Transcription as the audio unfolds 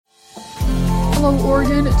Hello,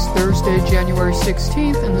 Oregon. It's Thursday, January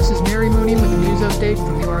 16th, and this is Mary Mooney with a news update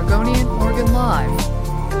from the Oregonian, Oregon Live.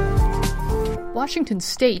 Washington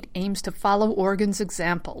State aims to follow Oregon's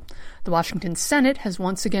example. The Washington Senate has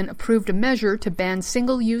once again approved a measure to ban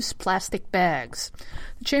single-use plastic bags.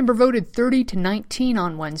 The chamber voted 30-19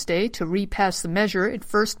 on Wednesday to repass the measure it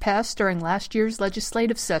first passed during last year's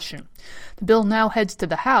legislative session. The bill now heads to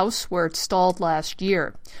the House, where it stalled last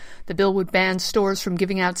year. The bill would ban stores from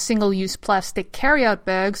giving out single-use plastic carryout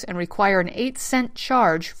bags and require an 8-cent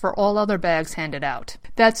charge for all other bags handed out.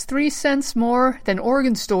 That's 3 cents more than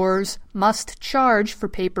Oregon stores must charge for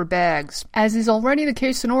paper bags. As is already the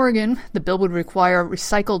case in Oregon, the bill would require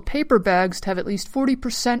recycled paper bags to have at least 40%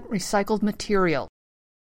 recycled material.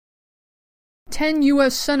 10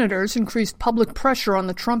 U.S. senators increased public pressure on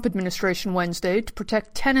the Trump administration Wednesday to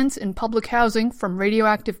protect tenants in public housing from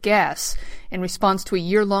radioactive gas in response to a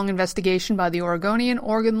year-long investigation by the Oregonian,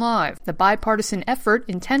 Oregon Live. The bipartisan effort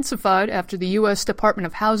intensified after the U.S. Department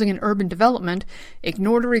of Housing and Urban Development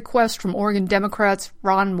ignored a request from Oregon Democrats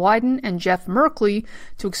Ron Wyden and Jeff Merkley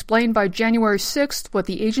to explain by January 6th what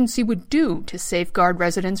the agency would do to safeguard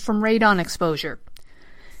residents from radon exposure.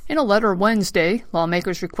 In a letter Wednesday,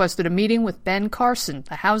 lawmakers requested a meeting with Ben Carson,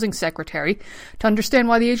 the housing secretary, to understand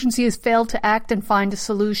why the agency has failed to act and find a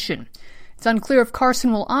solution. It's unclear if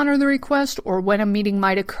Carson will honor the request or when a meeting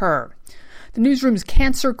might occur. The newsroom's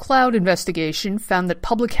Cancer Cloud investigation found that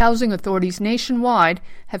public housing authorities nationwide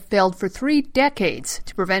have failed for 3 decades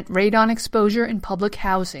to prevent radon exposure in public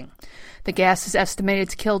housing. The gas is estimated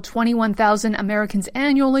to kill 21,000 Americans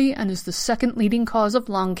annually and is the second leading cause of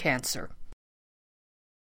lung cancer.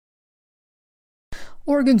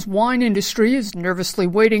 Oregon's wine industry is nervously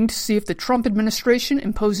waiting to see if the Trump administration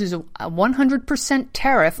imposes a 100%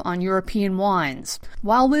 tariff on European wines.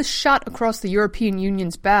 While this shot across the European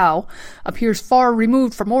Union's bow appears far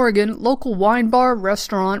removed from Oregon, local wine bar,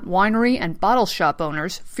 restaurant, winery, and bottle shop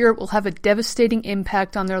owners fear it will have a devastating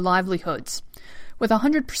impact on their livelihoods. With a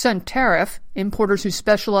 100% tariff, importers who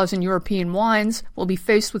specialize in European wines will be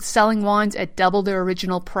faced with selling wines at double their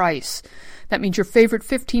original price. That means your favorite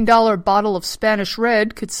 $15 bottle of Spanish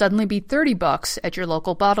Red could suddenly be $30 at your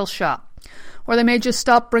local bottle shop. Or they may just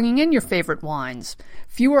stop bringing in your favorite wines.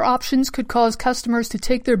 Fewer options could cause customers to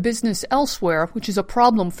take their business elsewhere, which is a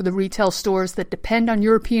problem for the retail stores that depend on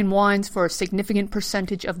European wines for a significant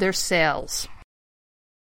percentage of their sales.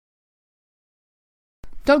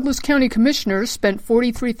 Douglas County commissioners spent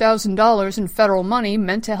 $43,000 in federal money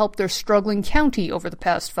meant to help their struggling county over the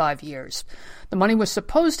past 5 years. The money was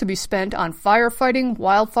supposed to be spent on firefighting,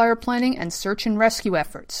 wildfire planning, and search and rescue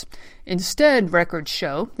efforts. Instead, records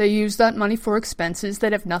show they used that money for expenses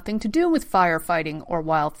that have nothing to do with firefighting or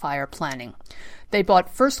wildfire planning. They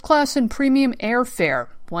bought first-class and premium airfare.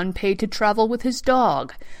 One paid to travel with his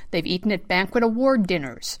dog. They've eaten at banquet award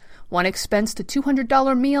dinners. One expensed a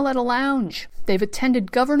 $200 meal at a lounge. They've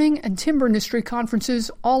attended governing and timber industry conferences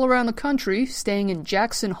all around the country, staying in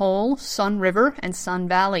Jackson Hole, Sun River, and Sun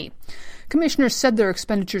Valley. Commissioners said their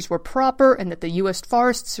expenditures were proper and that the U.S.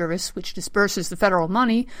 Forest Service, which disburses the federal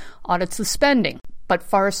money, audits the spending. But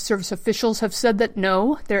Forest Service officials have said that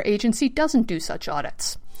no, their agency doesn't do such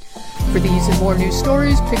audits. For these and more news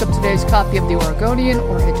stories, pick up today's copy of The Oregonian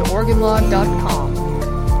or head to OregonLaw.com.